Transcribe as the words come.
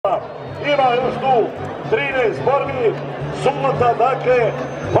Ima još tu 13 borbi, subota, dakle,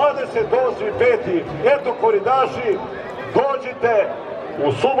 28.5. Eto, koridaši, dođite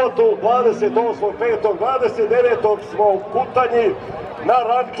u subotu, 28.5. 29. smo u Kutanji na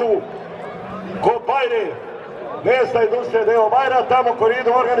ranču kod Bajre. Mesta industrije deo Bajra, tamo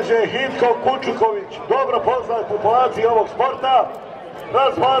koridu organizuje Hitko Kučuković, dobro poznat populaciji ovog sporta,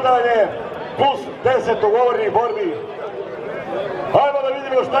 razvladanje plus 10 ugovornih borbi. Hajmo da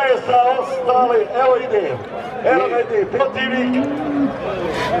vidimo šta je sa ostali, evo ga ide protivnik.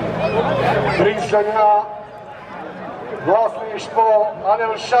 Brijezonja, vlasništvo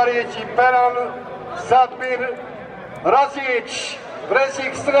Anel Šarić i Peran, Sadmir Razić,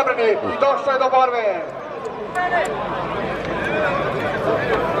 Vrezik Srebrenik i došlo je do borbe.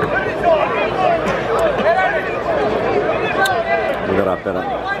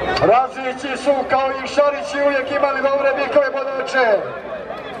 Razići su kao i Šarići uvijek imali dobre bikove bodače.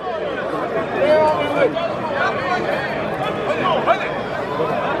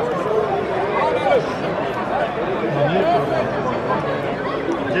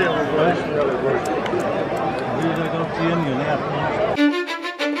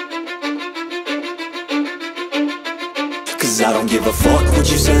 Cause I don't give a fuck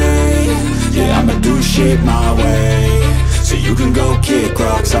what you say. Yeah, I'ma do shit my way. So you can go kick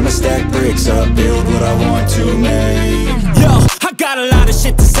rocks, I'ma stack bricks up, build what I want to make. Yo, I got a lot of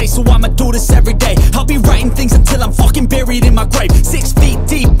shit to say, so I'ma do this every day. I'll be writing things until I'm fucking buried in my grave. 6 feet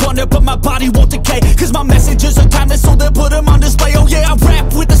deep under, but my body won't decay. Cause my messages are timeless, so they'll put them on display. Oh yeah, I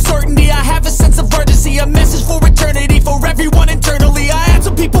rap with a certainty, I have a sense of urgency. A message for eternity, for everyone internally. I had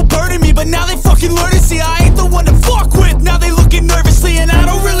some people burning me, but now they fucking learn to see I ain't the one to fuck with, now they looking nervously. And I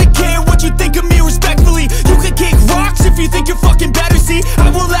don't really care what you think of me respectfully. You can kick rocks if you think you're fucking better, see. I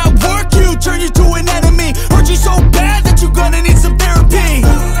will outwork you, turn you to an enemy. Hurt you so bad that you're gonna need some therapy.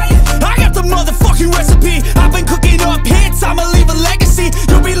 I got the motherfucking recipe, I've been cooking up hits, I'ma leave a legacy.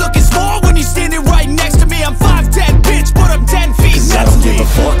 You'll be looking small when you're standing right next to me. I'm 5'10", bitch, but I'm 10 feet next to me. I don't give a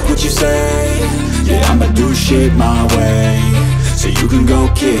fuck what you say. Yeah, I'ma do shit my way. So you can go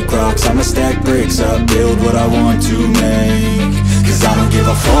kick rocks, I'ma stack bricks up, build what I want to make. Cause I don't give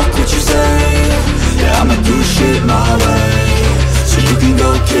a fuck what you say. Yeah, I'ma do shit my way. So you can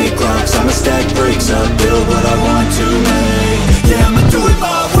go kick rocks, I'ma stack bricks up, build what I want to make. Yeah, I'ma do it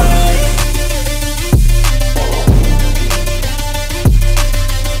my way.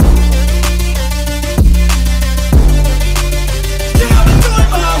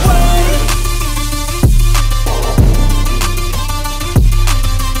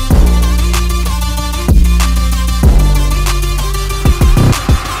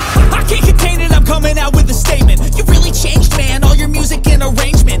 Coming out with a statement. You really changed, man, all your music and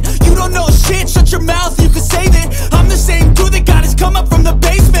arrangement. You don't know shit, shut your mouth, you can save it. I'm the same dude that got his come up from the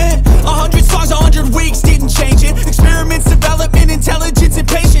basement. 100 songs, 100 weeks, didn't change it. Experiments, development, intelligence, and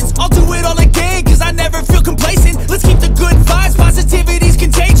patience. I'll do it all again, cause I never feel complacent. Let's keep the good vibes, positivity's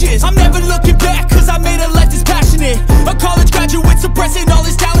contagious. I'm never looking back, cause I made a life that's passionate. A college graduate suppressing all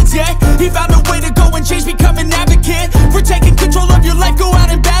his talents, yeah. He found a way to go and change, become an advocate. For taking control of your life, go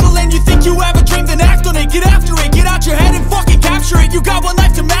out and battle. And you think you have a dream, then act on it, get after it, get out your head and fucking capture it. You got one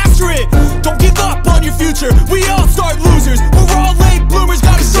life to master it. Don't give up on your future, we all start losers. We're all late bloomers,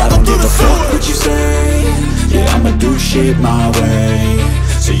 gotta struggle through the sewer. I don't give a fuck what you say. Yeah, I'ma do shit my way.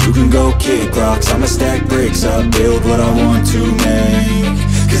 So you can go kick rocks, I'ma stack bricks up, build what I want to make.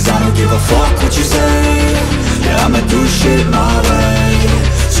 Cause I don't give a fuck what you say. Yeah, I'ma do shit my way.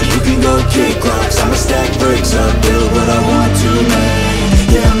 So you can go kick rocks, I'ma stack bricks up, build what I want to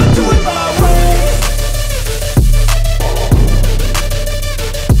make. Yeah, I'ma do it my way.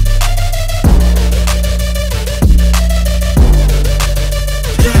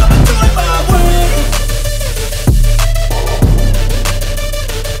 Yeah, I'ma do it my way.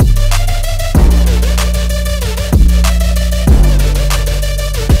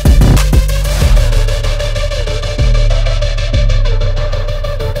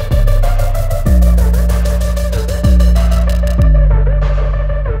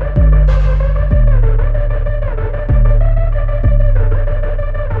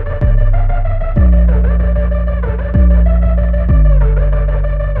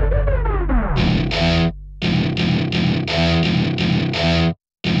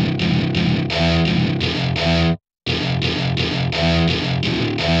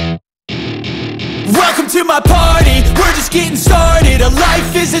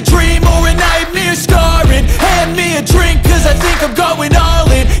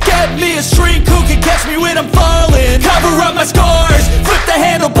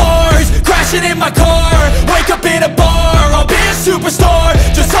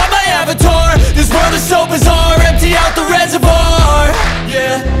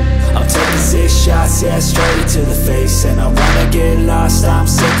 shots, yeah, straight to the face. And I wanna get lost, I'm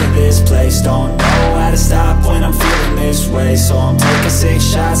sick of this place. Don't know how to stop when I'm feeling this way. So I'm taking 6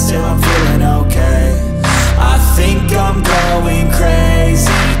 shots till I'm feeling okay. I think I'm going crazy,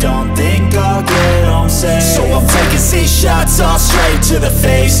 don't think I'll get home safe. So I'm taking 6 shots, all straight to the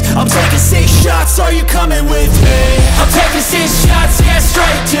face. I'm taking 6 shots, are you coming with me? I'm taking 6 shots, yeah,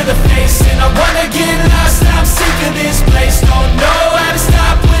 straight to the face. And I wanna get lost, I'm sick of this place. Don't know how to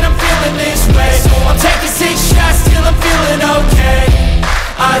stop when I'm feeling this way. So I'm taking 6 shots till I'm feeling okay.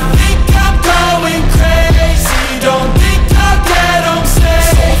 I think I'm going crazy, don't think I'll get home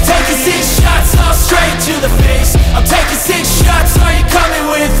safe. So I'm taking 6 shots, all straight to the face. I'm taking 6 shots, are you coming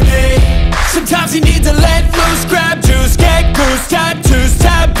with me? Sometimes you need to let loose, grab juice, get goose, tattoos,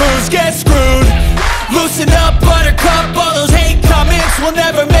 taboos, get screwed. Loosen up, buttercup, all those hate comments will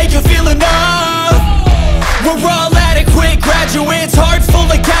never make you feel enough. We're all adequate graduates, heart full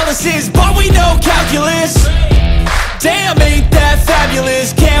of calluses, but we know calculus. Damn, ain't that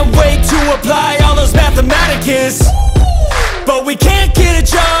fabulous? Can't wait to apply all those mathematicus. But we can't get a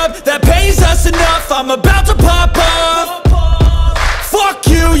job that pays us enough. I'm about to pop off. Fuck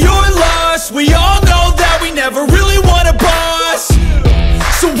you, you're lost. We all know that we never really want a boss.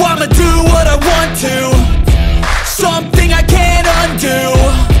 So I'ma do what I want to, something I can't undo.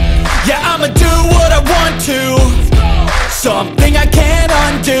 Yeah, I'ma do what I want to, something I can't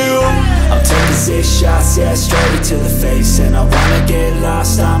undo. I'm taking 6 shots, yeah, straight to the face. And I wanna get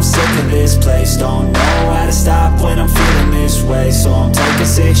lost, I'm sick of this place. Don't know how to stop when I'm feeling this way. So I'm taking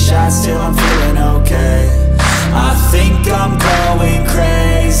 6 shots till I'm feeling okay. I think I'm going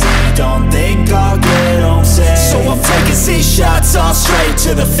crazy, don't think I'll get home safe. So I'm taking 6 shots, all straight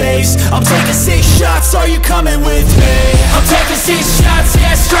to the face. I'm taking 6 shots, are you coming with me? I'm taking 6 shots,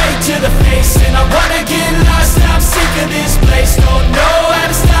 yeah, straight to the face. And I wanna get